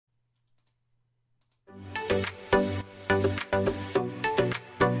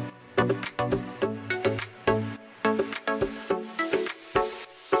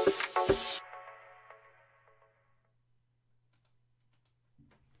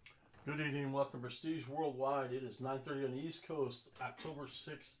Good evening, welcome to Prestige Worldwide. It is 9:30 on the East Coast, October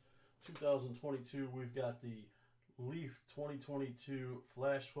 6th, 2022. We've got the Leaf 2022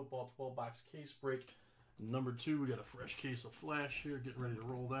 Flash Football 12-box case break. Number 2, we got a fresh case of Flash here, getting ready to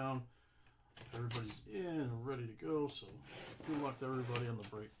roll down. Everybody's in and ready to go, so good luck to everybody on the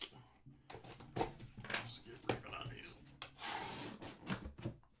break. Let's get ripping on these.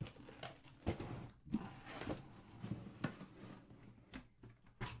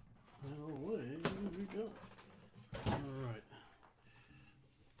 Away we go. Alright.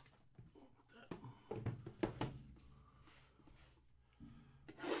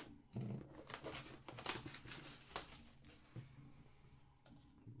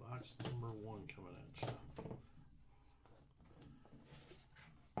 Box number 1 coming at you.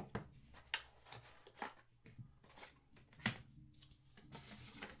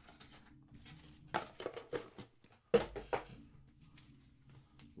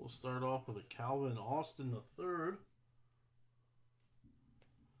 We'll start off with a Calvin Austin III.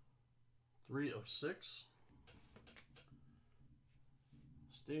 3 of 6.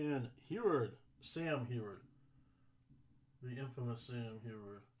 Sam Heward. The infamous Sam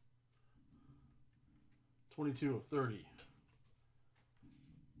Heward. 22 of 30.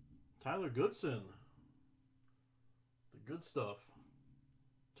 Tyler Goodson. The good stuff.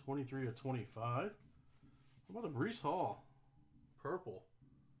 23 of 25. How about a Breece Hall? Purple.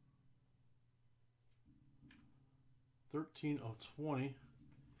 13 of 20.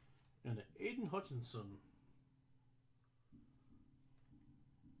 And an Aiden Hutchinson.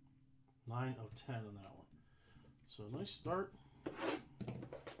 9 of 10 in that one. So nice start.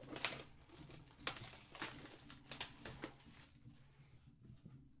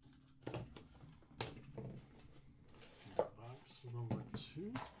 Box number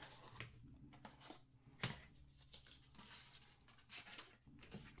 2.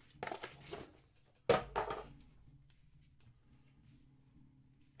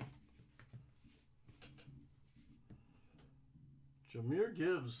 Jahmyr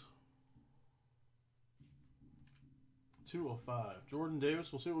Gibbs. 2 of 5. Jordan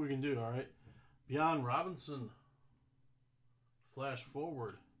Davis, we'll see what we can do, all right? Bijan Robinson. Flash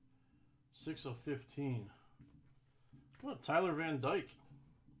forward. 6 of 15. What? Tyler Van Dyke.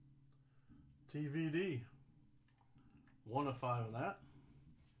 TVD. 1 of 5 on that.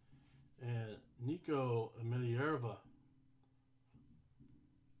 And Nico Emilierva.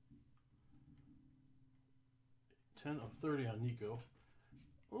 10 of 30 on Nico.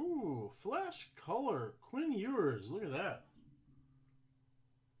 Ooh, Flash color. Quinn Ewers. Look at that.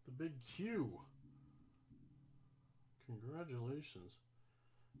 The big Q. Congratulations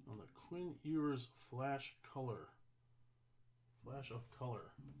on the Quinn Ewers Flash color. Flash of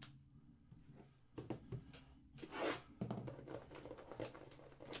color.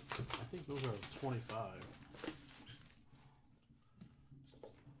 I think those are 25.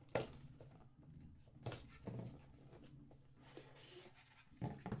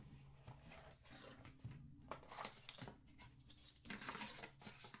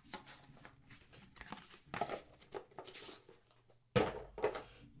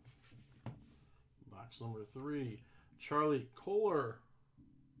 Box number 3, Charlie Kolar.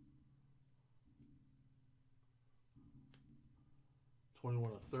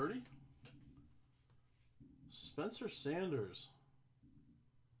 21 of 30. Spencer Sanders.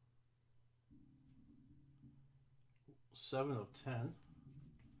 7 of 10.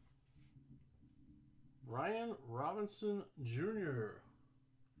 Brian Robinson Jr.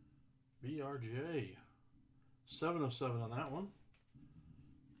 BRJ. 7 of 7 on that one.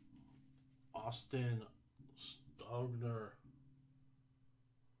 Austin Stogner.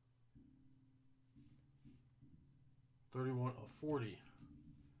 31 of 40.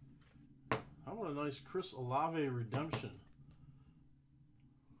 How about a nice Chris Olave redemption?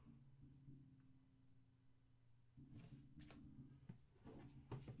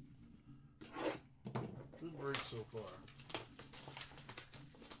 Good break so far.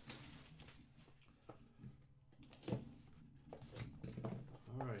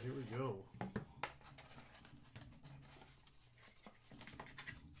 All right, here we go.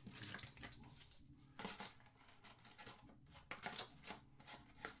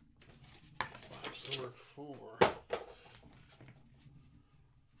 Box number 4.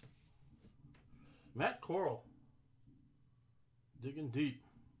 Matt Corral. Digging deep.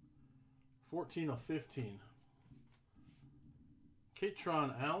 14 of 15.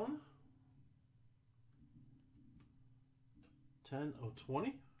 Katron Allen. 10 of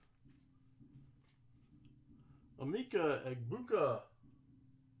 20. Emeka Egbuka.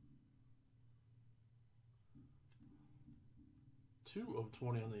 2 of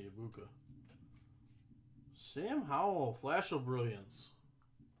 20 on the Ibuka. Sam Howell, Flash of Brilliance.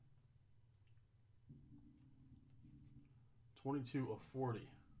 22 of 40.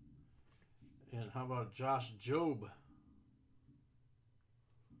 And how about Josh Jobe?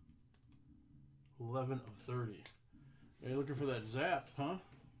 11 of 30. Are you looking for that zap, huh?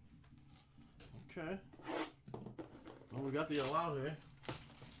 Okay. Well, we got the Olave.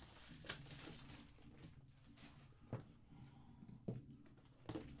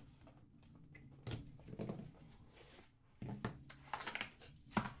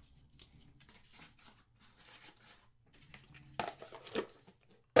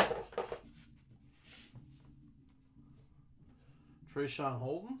 Trayshawn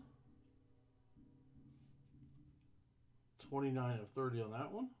Holden. 29 of 30 on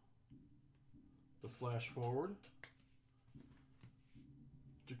that one. The flash forward.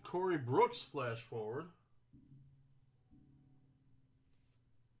 Ja'Corey Brooks flash forward.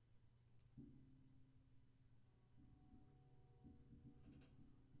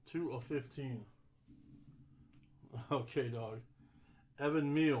 Two of 15. Okay, dog.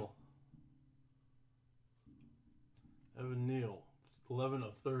 Evan Neal. 11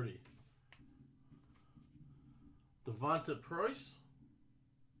 of 30. Devonta Price.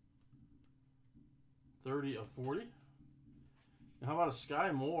 30 of 40. And how about a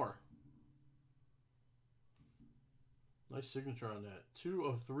Sky Moore? Nice signature on that. 2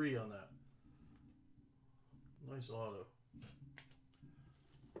 of 3 on that. Nice auto.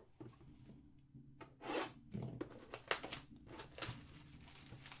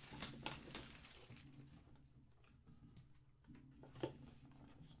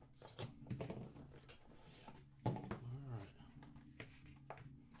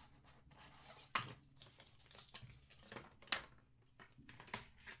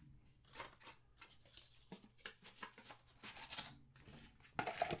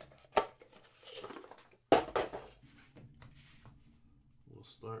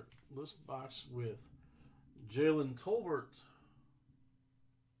 Start this box with Jalen Tolbert.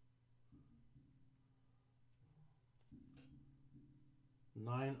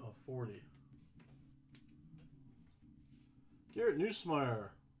 (9 of 40). Garrett Nussmeier.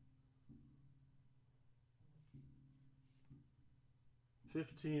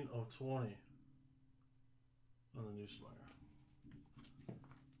 15 of 20 on the Nussmeier.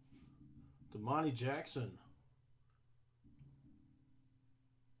 Damani Jackson.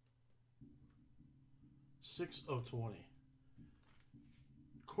 6 of 20.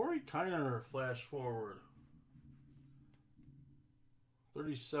 Corey Kiner flash forward.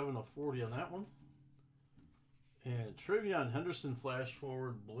 37 of 40 on that one. And Travion Henderson flash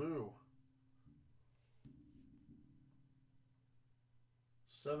forward blue.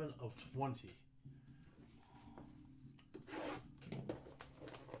 7 of 20.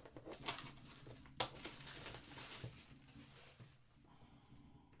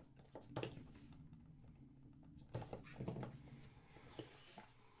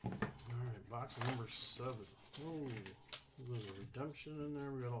 Box number 7. Oh, there's a redemption in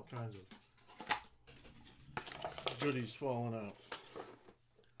there. We got all kinds of goodies falling out.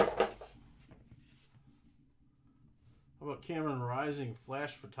 How about Cameron Rising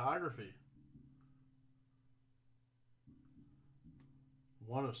flash photography?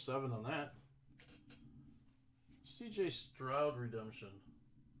 1 of 7 on that. CJ Stroud redemption.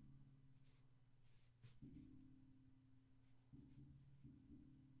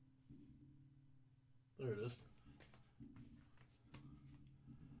 There it is.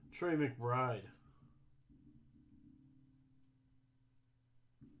 Trey McBride.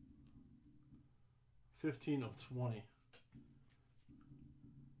 15 of 20.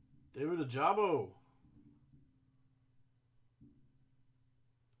 David Ojabo.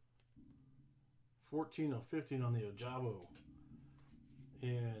 14 of 15 on the Ojabo.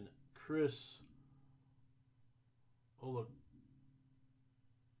 And Chris Ola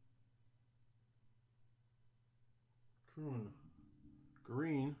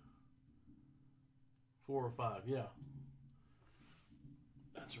Green. 4 or 5. Yeah.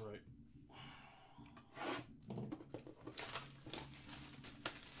 That's right.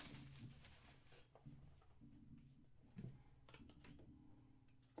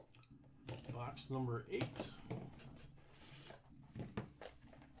 Box number 8.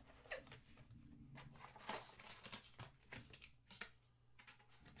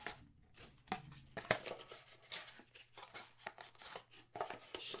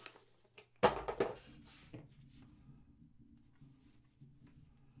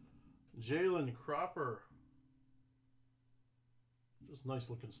 Jalen Cropper. Just nice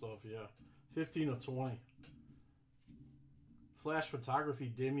looking stuff, yeah. 15 of 20. Flash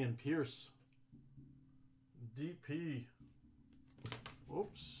photography, Dameon Pierce. DP.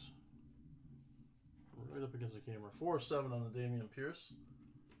 Oops. Right up against the camera. 4/7 on the Dameon Pierce.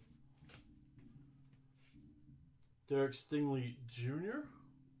 Derek Stingley Jr.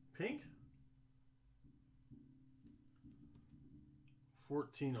 Pink.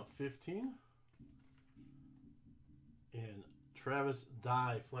 14/15. And Travis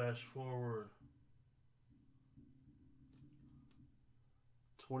Dye, flash forward.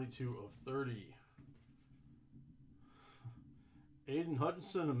 22/30. Aiden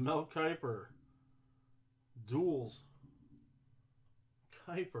Hutchinson and Mel Kiper. Duels.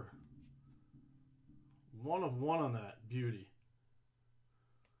 Kiper. 1/1 on that beauty.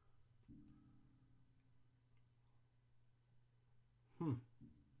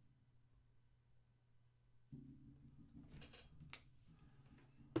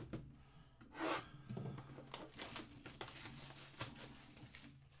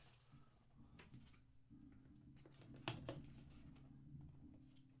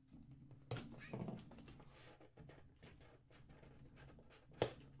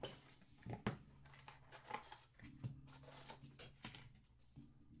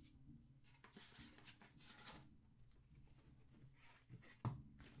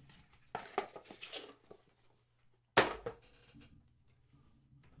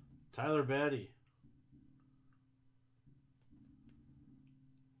 Tyler Batty.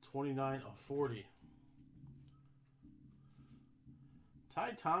 29/40.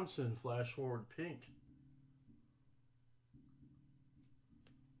 Ty Thompson, flash forward pink.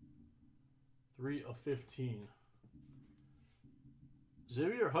 3/15.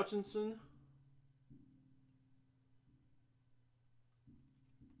 Xavier Hutchinson.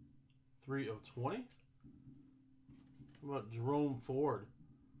 3/20. How about Jerome Ford?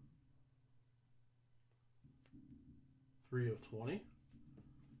 3/20.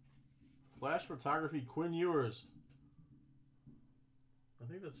 Flash photography, Quinn Ewers. I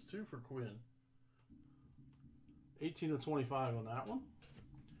think that's 2 for Quinn. 18/25 on that one.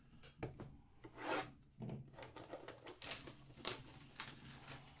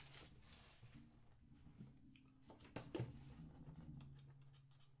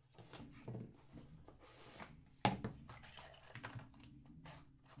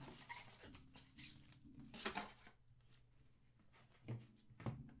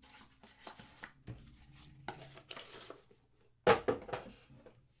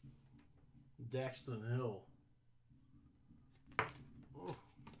 Daxton Hill. Oh.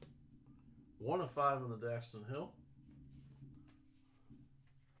 1/5 on the Daxton Hill.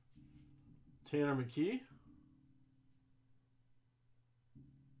 Tanner McKee.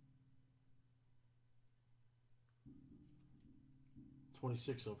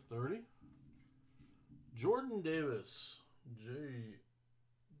 26/30. Jordan Davis.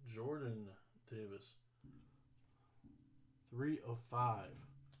 Jordan Davis. 3/5.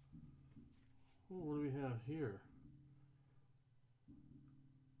 Oh, what do we have here?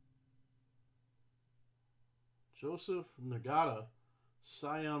 Joseph Nagata,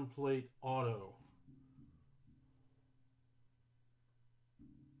 Scion Plate Auto.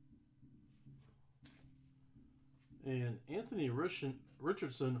 And Anthony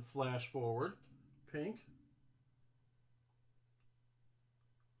Richardson, flash forward, pink.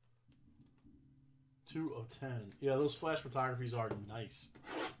 2/10. Yeah, those flash photographies are nice.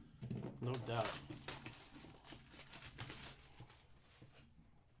 No doubt.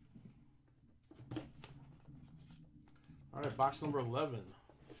 All right, box number 11.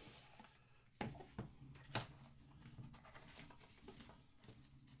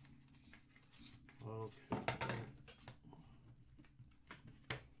 Okay.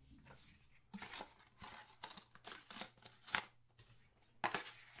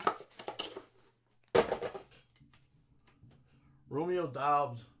 Romeo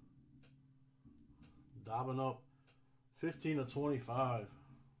Dobbs. Dobbing up 15/25.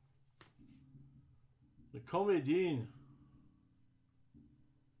 Nakobe Dean.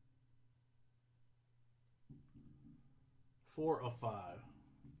 4/5.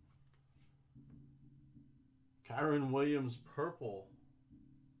 Kyron Williams, purple.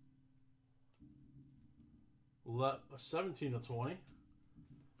 17/20.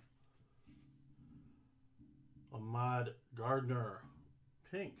 Ahmad Gardner,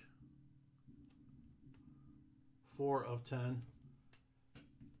 pink. 4/10.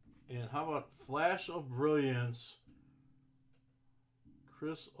 And how about Flash of Brilliance,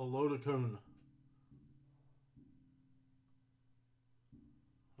 Chris Olodokun.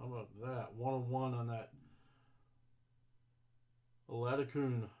 How about that? 1/1 on that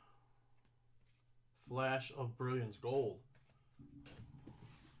Olodokun Flash of Brilliance gold.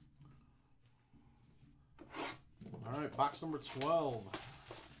 Alright, box number 12.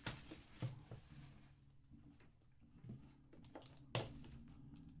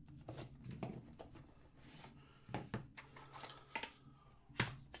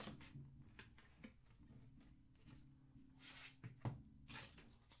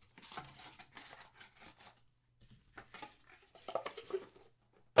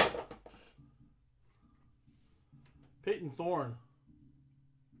 Peyton Thorne.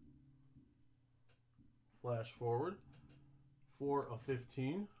 Flash forward. 4 of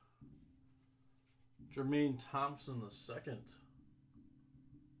 15. Jermaine Thompson II.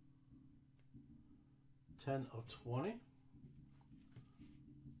 10 of 20.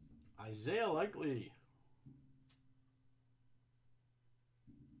 Isaiah Likely.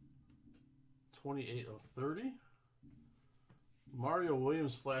 28 of 30. Mario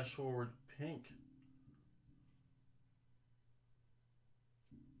Williams flash forward pink.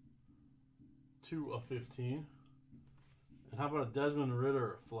 2 of 15. And how about a Desmond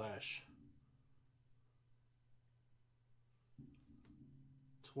Ridder flash?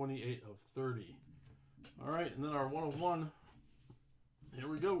 28 of 30. All right, and then our 1 of 1. Here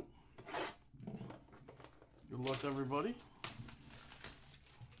we go. Good luck, everybody.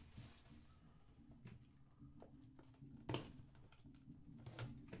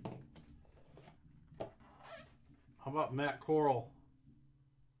 How about Matt Corral?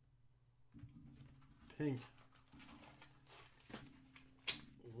 Pink.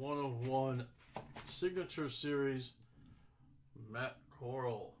 1 of 1. Signature Series. Matt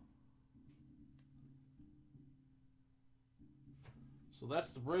Corral. So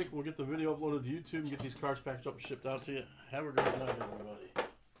that's the break. We'll get the video uploaded to YouTube and get these cards packed up and shipped out to you. Have a great night, everybody.